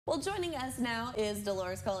Well, joining us now is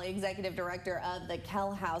Dolores Cole, Executive Director of the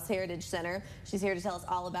Kell House Heritage Center. She's here to tell us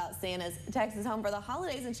all about Santa's Texas home for the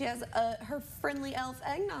holidays, and she has her friendly elf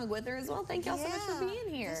eggnog with her as well. Thank y'all so much for being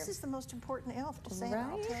here. This is the most important elf to Santa,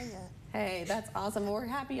 I'll tell you. Hey, that's awesome. We're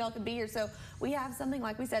happy y'all could be here. So we have something,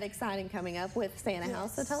 like we said, exciting coming up with Santa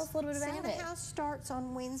House. So tell us a little bit about it. Santa House starts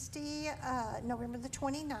on Wednesday, November the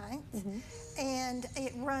 29th, and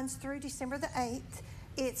it runs through December the 8th.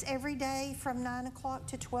 It's every day from 9 o'clock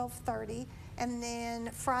to 12:30, and then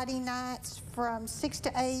Friday nights from 6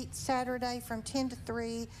 to 8, Saturday from 10 to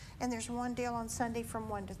 3, and there's one deal on Sunday from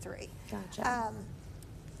 1 to 3. Gotcha.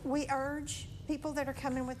 We urge people that are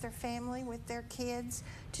coming with their family, with their kids,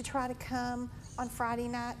 to try to come on Friday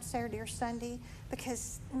night, Saturday or Sunday,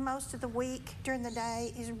 because most of the week during the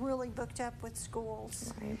day is really booked up with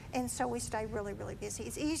schools. Right. And so we stay really, really busy.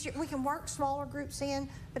 It's easier, we can work smaller groups in,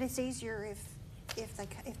 but it's easier if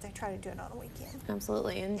they try to do it on a weekend.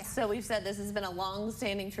 Absolutely. And so we've said this has been a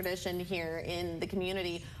long-standing tradition here in the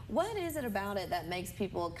community. What is it about it that makes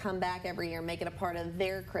people come back every year and make it a part of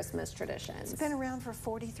their Christmas traditions? It's been around for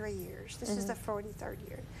 43 years. This is the 43rd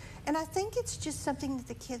year. And I think it's just something that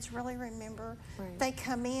the kids really remember. Right. They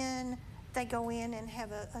come in, they go in and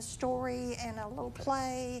have a story and a little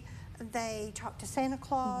play. They talk to Santa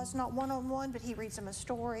Claus, not one-on-one, but he reads them a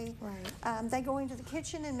story. Right. They go into the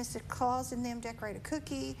kitchen and Mr. Claus and them decorate a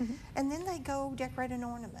cookie, and then they go decorate an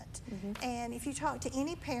ornament. And if you talk to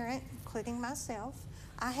any parent, including myself,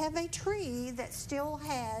 I have a tree that still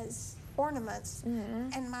has ornaments,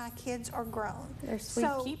 and my kids are grown. They're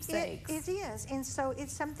sweet keepsakes. It is, and so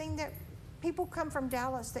it's something that people come from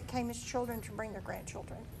Dallas that came as children to bring their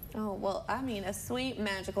grandchildren. Oh, well, I mean, a sweet,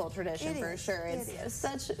 magical tradition for sure. It's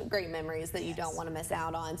such great memories that you don't want to miss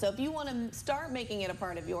out on. So if you want to start making it a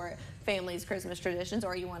part of your family's Christmas traditions,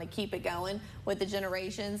 or you want to keep it going with the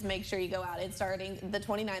generations, make sure you go out. It's starting the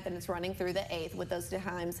 29th and it's running through the 8th with those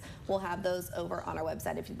times. We'll have those over on our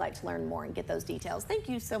website if you'd like to learn more and get those details. Thank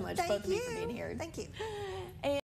you so much, both of you, for being here. Thank you.